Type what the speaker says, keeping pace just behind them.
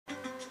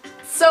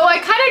So I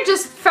kind of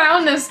just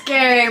found this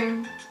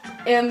game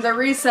in the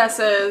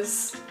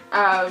recesses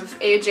of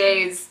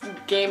AJ's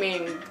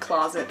gaming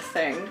closet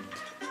thing.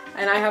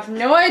 And I have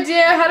no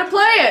idea how to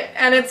play it.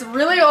 And it's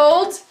really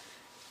old.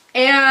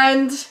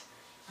 And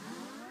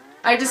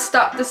I just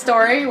stopped the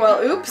story.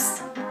 Well,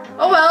 oops.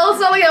 Oh well, it's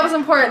not like that was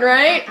important,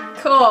 right?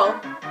 Cool.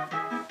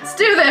 Let's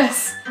do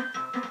this.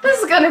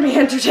 This is gonna be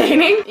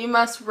entertaining. You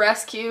must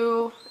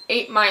rescue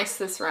 8 mice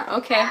this round.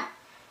 Okay.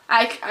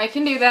 I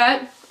can do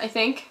that, I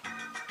think.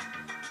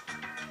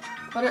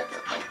 What are,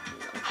 like,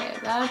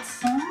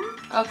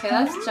 okay,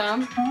 that's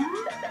jump.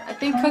 I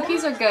think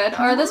cookies are good.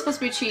 Or are they supposed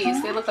to be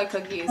cheese? They look like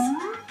cookies.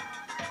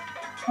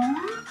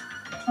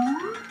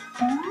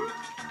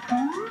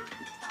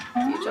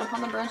 Do you jump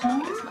on the branch?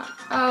 I guess not.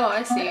 Oh,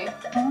 I see.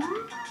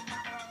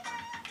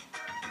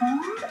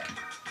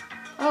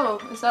 Oh,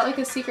 is that like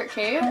a secret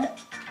cave?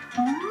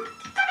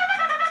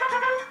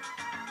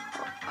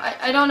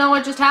 I don't know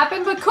what just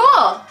happened, but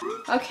cool!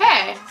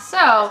 Okay,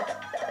 so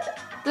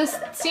this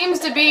seems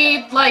to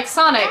be like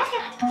Sonic.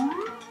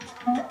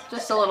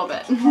 Just a little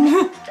bit.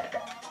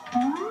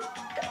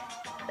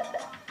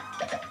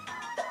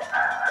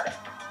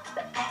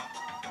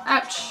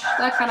 Ouch,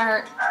 that kind of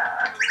hurt.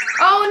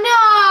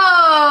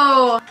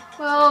 Oh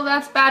no! Well,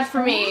 that's bad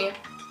for me.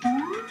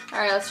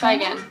 Alright, let's try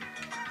again.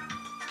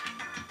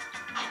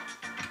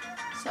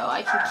 So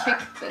I can kick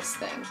this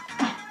thing.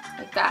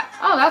 Like that.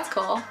 Oh, that's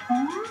cool.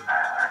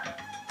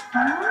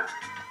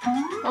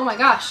 Oh my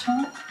gosh.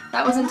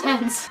 That was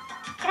intense.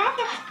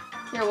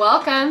 You're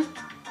welcome.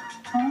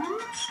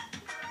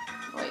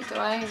 Wait, do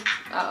I?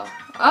 Oh.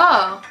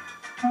 Oh!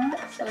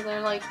 So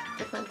they're like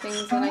different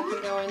things that I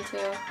can go into.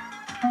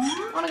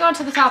 I want to go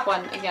into the top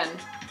one again.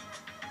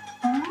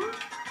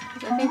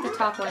 I think the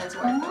top one is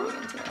worth going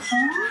into. I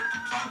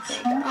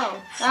think.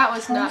 Oh, that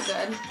was not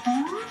good.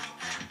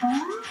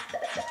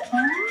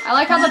 I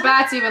like how the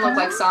bats even look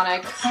like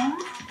Sonic.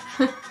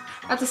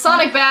 That's a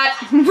Sonic bat!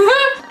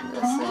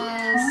 This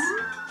is...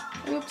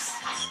 Oops.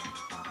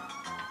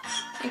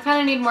 I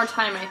kind of need more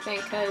time, I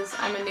think, because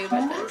I'm a noob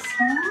at this.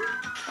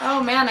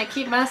 Oh man, I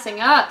keep messing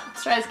up.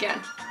 Let's try this again.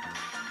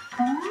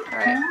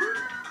 Alright.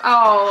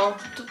 Oh.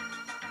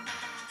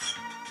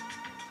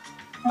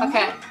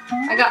 Okay.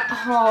 I got...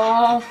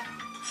 Oh.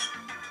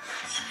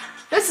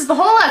 This is the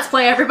whole Let's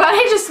Play, everybody!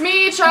 Just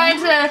me trying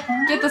to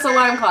get this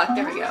alarm clock.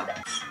 There we go.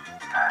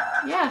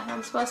 Yeah,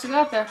 I'm supposed to go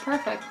up there.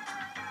 Perfect.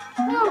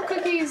 Oh,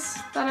 cookies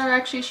that are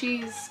actually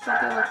cheese, but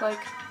they look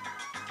like...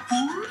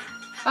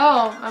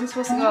 Oh, I'm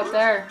supposed to go up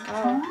there.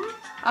 Oh.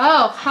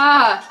 Oh,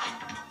 ha!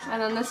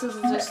 And then this is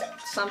just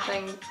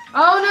something...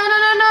 Oh, no, no,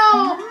 no,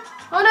 no!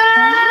 Oh, no, no,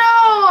 no, no, no!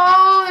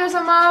 Oh, there's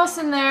a mouse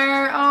in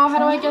there. Oh, how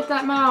do I get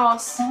that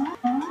mouse? I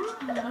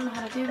don't know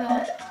how to do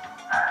that.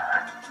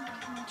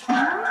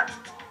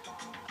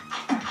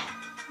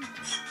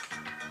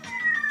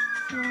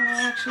 So what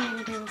I actually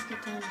need to do is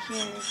get down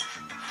here.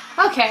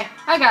 Okay,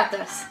 I got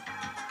this.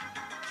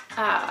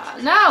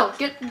 No!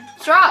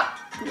 Drop!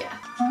 Yeah.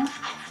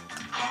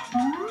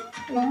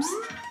 Oops.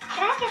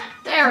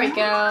 There we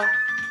go.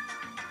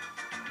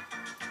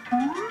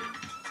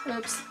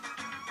 Oops.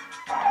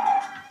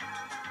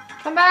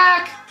 Come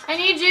back! I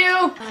need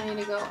you! I need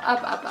to go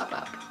up, up, up,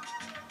 up.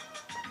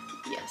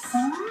 Yes.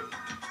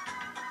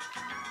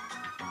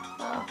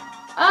 Oh.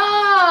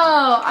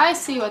 Oh! I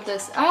see what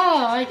this...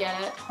 Oh, I get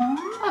it.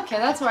 Okay,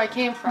 that's where I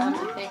came from,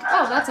 I think.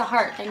 Oh, that's a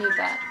heart. I need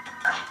that.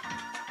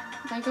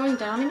 Am I going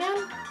down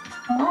again?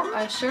 Oh,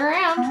 I sure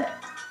am.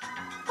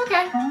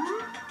 Okay.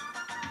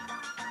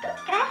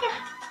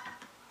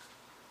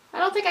 I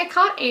don't think I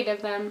caught 8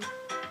 of them.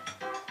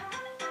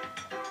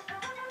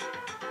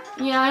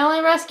 Yeah, I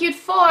only rescued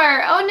 4.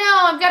 Oh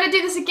no, I've got to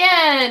do this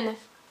again.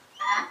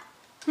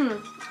 I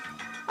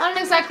don't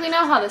exactly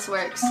know how this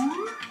works.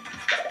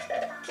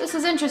 This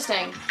is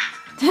interesting.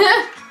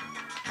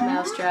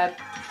 Mousetrap.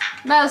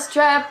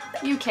 Mousetrap,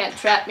 you can't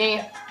trap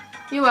me.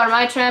 You are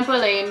my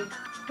trampoline.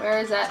 Where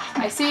is that?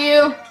 I see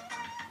you.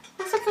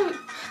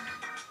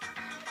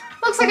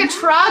 Looks like a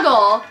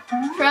Troggle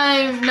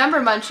from Number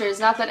Munchers.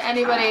 Not that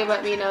anybody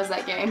but me knows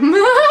that game.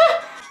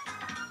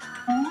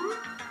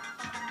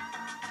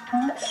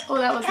 Oh,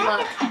 that was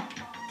luck.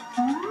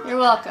 You're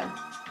welcome.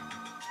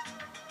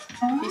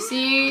 If you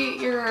see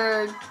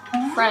your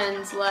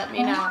friends, let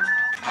me know.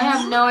 I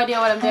have no idea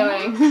what I'm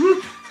doing.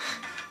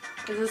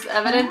 Is this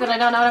evident that I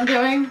don't know what I'm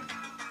doing?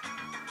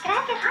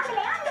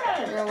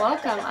 You're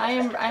welcome.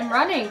 I'm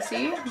running,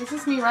 see? This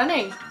is me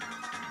running.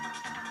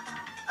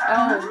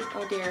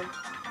 Oh dear.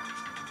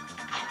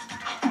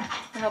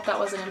 I hope that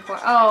wasn't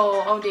important.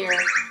 Oh dear.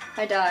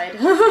 I died.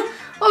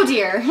 Oh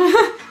dear.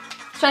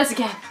 Let's try this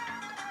again.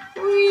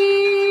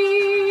 Whee!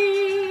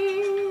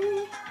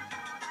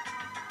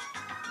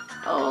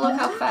 Oh, look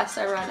how fast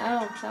I run.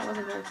 Oh, that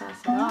wasn't very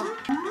fast at all.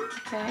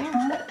 Okay.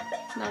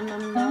 Nom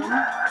nom nom.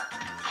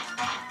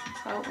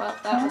 Oh, well,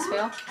 that was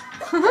fail.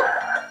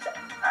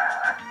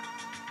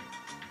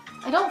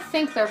 I don't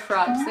think they're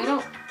frogs. They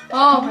don't...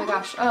 Oh my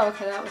gosh. Oh,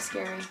 okay, that was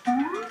scary.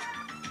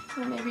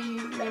 Well, maybe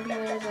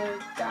there's a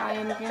guy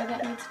in here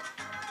that needs...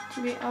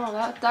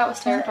 Oh, that was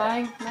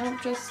terrifying. No,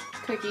 just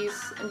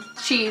cookies and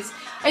cheese.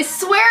 I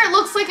swear it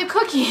looks like a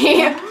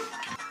cookie!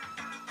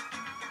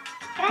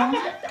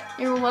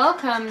 You're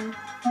welcome.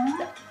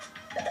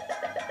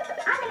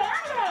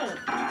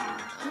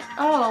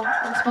 Oh,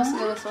 I'm supposed to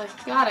go this way.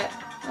 Got it.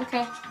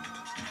 Okay.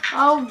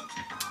 Oh.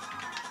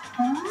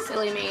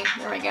 Silly me.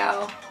 There we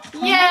go.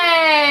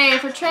 Yay!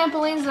 For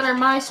trampolines that are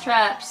mice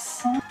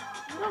traps. I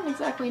don't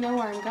exactly know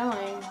where I'm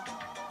going.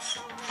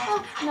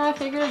 Oh, now I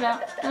figured it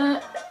out.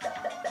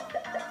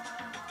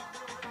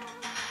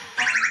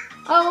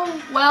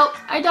 Oh, well,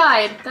 I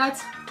died.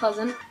 That's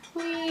pleasant.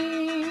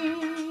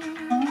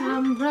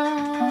 I'm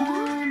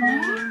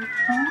running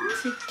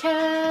to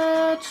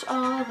catch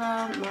all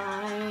the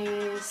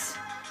mice.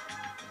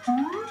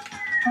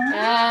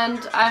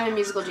 And I'm a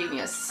musical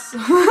genius.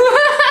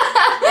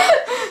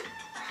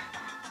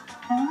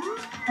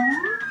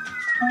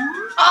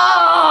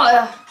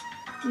 Oh!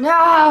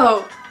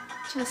 No!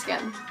 Just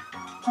again.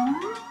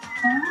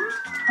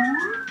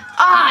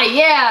 Ah,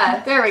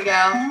 yeah! There we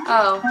go.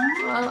 Oh,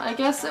 well, I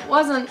guess it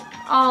wasn't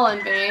all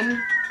in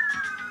vain.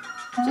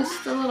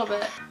 Just a little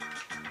bit.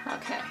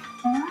 Okay.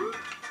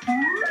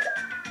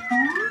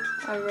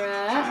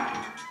 Alright.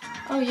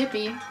 Oh,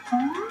 yippee.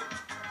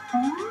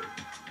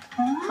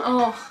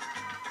 Oh.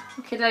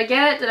 Okay, did I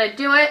get it? Did I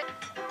do it?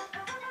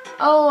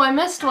 Oh, I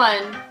missed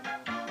one.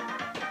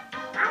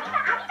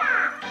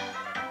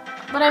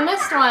 But I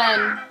missed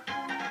one.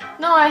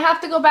 No, I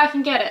have to go back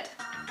and get it.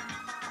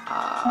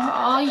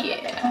 Oh,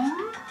 yeah.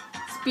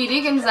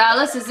 Speedy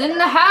Gonzales is in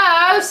the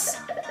house!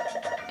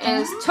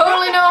 And is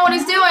totally knowing what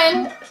he's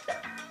doing.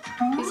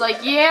 He's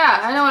like, yeah,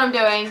 I know what I'm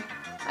doing.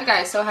 That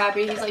guy's so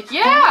happy. He's like,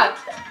 yeah!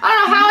 I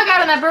don't know how I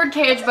got in that bird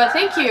cage, but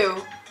thank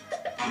you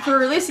for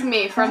releasing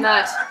me from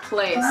that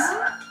place.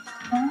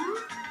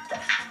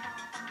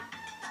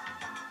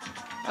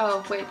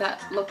 Oh, wait,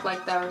 that looked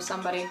like there was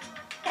somebody.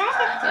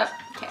 Yep,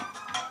 okay.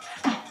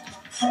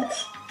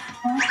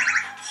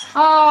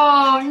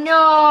 Oh,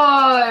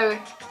 no!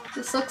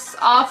 This looks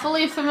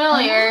awfully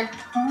familiar.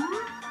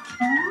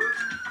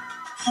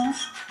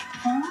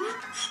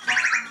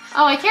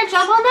 Oh, I can't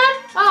jump on them?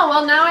 Oh,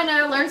 well, now I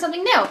know, learn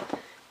something new.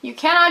 You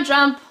cannot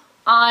jump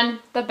on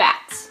the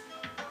bats.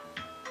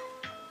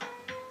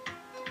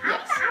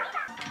 Yes.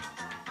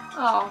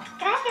 Oh,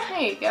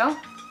 there you go.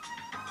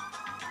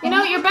 You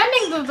know, you're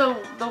bending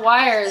the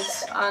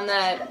wires on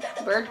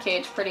that bird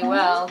cage pretty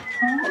well.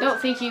 I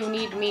don't think you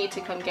need me to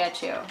come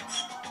get you.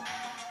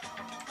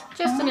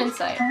 Just an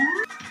insight.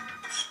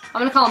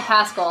 I'm gonna call him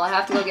Pascal. I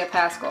have to go get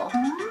Pascal.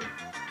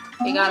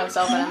 He got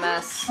himself in a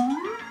mess.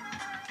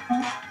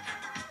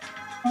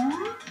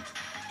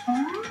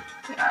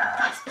 Yeah,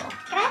 Pascal.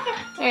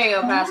 There you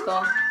go,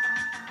 Pascal.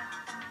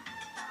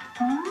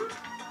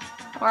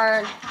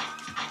 Or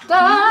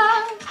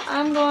die!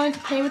 I'm going to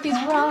play with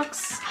these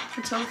rocks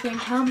until the thing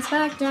comes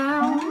back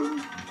down.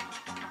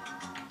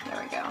 There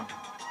we go.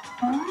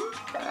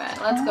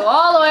 Alright, let's go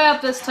all the way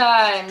up this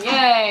time.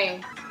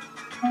 Yay!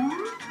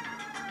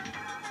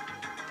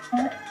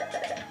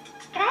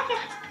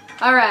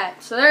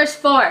 Alright, so there's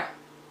 4.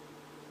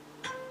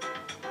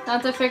 Now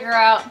to figure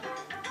out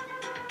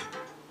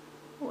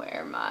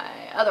where my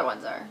other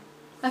ones are.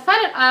 I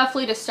find it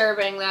awfully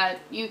disturbing that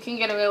you can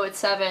get away with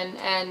 7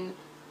 and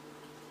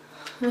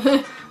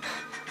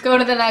go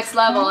to the next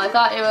level. I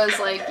thought it was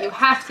like you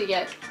have to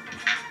get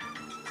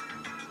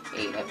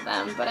 8 of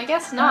them, but I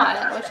guess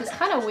not, which is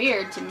kind of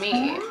weird to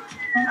me.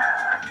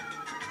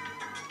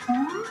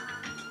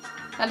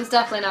 That is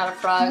definitely not a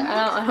frog.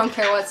 I don't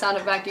care what sound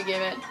effect you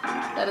give it.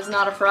 That is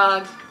not a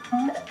frog.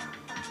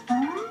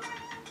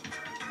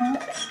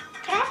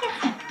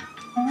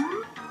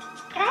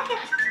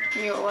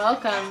 You're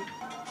welcome.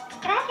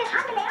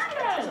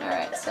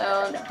 Alright,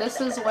 so this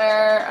is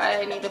where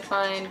I need to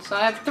find... So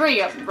I have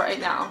 3 up right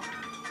now.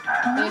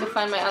 I need to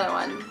find my other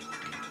one.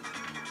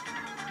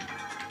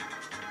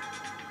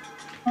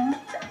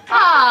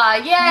 Ah,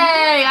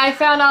 yay! I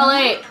found all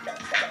 8.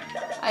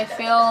 I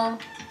feel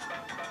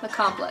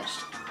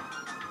accomplished.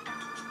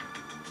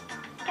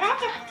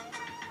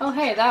 Oh,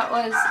 hey, that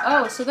was...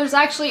 Oh, so there's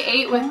actually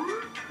 8 with...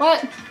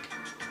 What?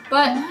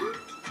 But...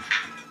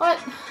 What?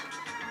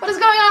 What is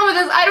going on with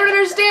this? I don't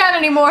understand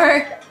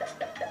anymore.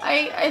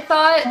 I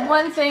thought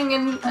one thing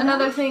and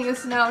another thing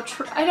is now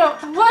true. I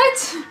don't...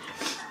 What?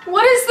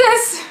 What is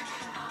this?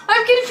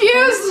 I'm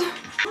confused.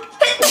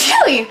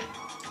 Chili!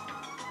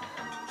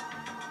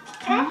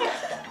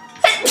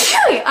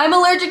 I'm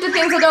allergic to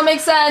things that don't make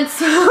sense.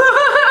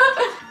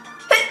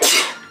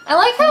 I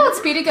like how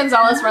Speedy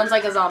Gonzales runs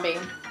like a zombie.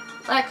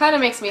 That kind of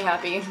makes me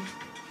happy.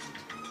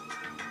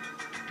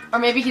 Or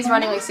maybe he's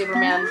running like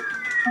Superman.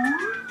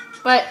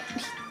 But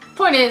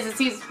point is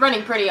he's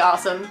running pretty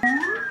awesome.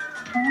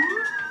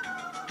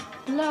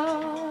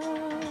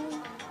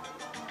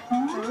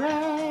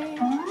 Alright,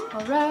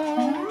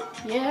 alright,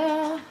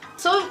 yeah.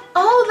 So,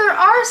 oh, there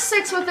are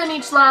 6 within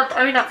each level.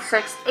 I mean, not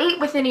 6, 8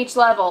 within each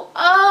level.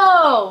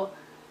 Oh!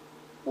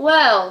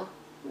 Well,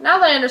 now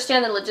that I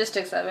understand the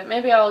logistics of it,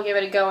 maybe I'll give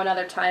it a go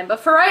another time. But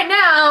for right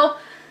now,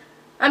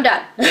 I'm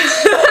done.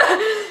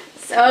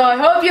 So I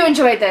hope you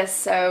enjoyed this,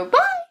 so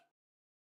bye!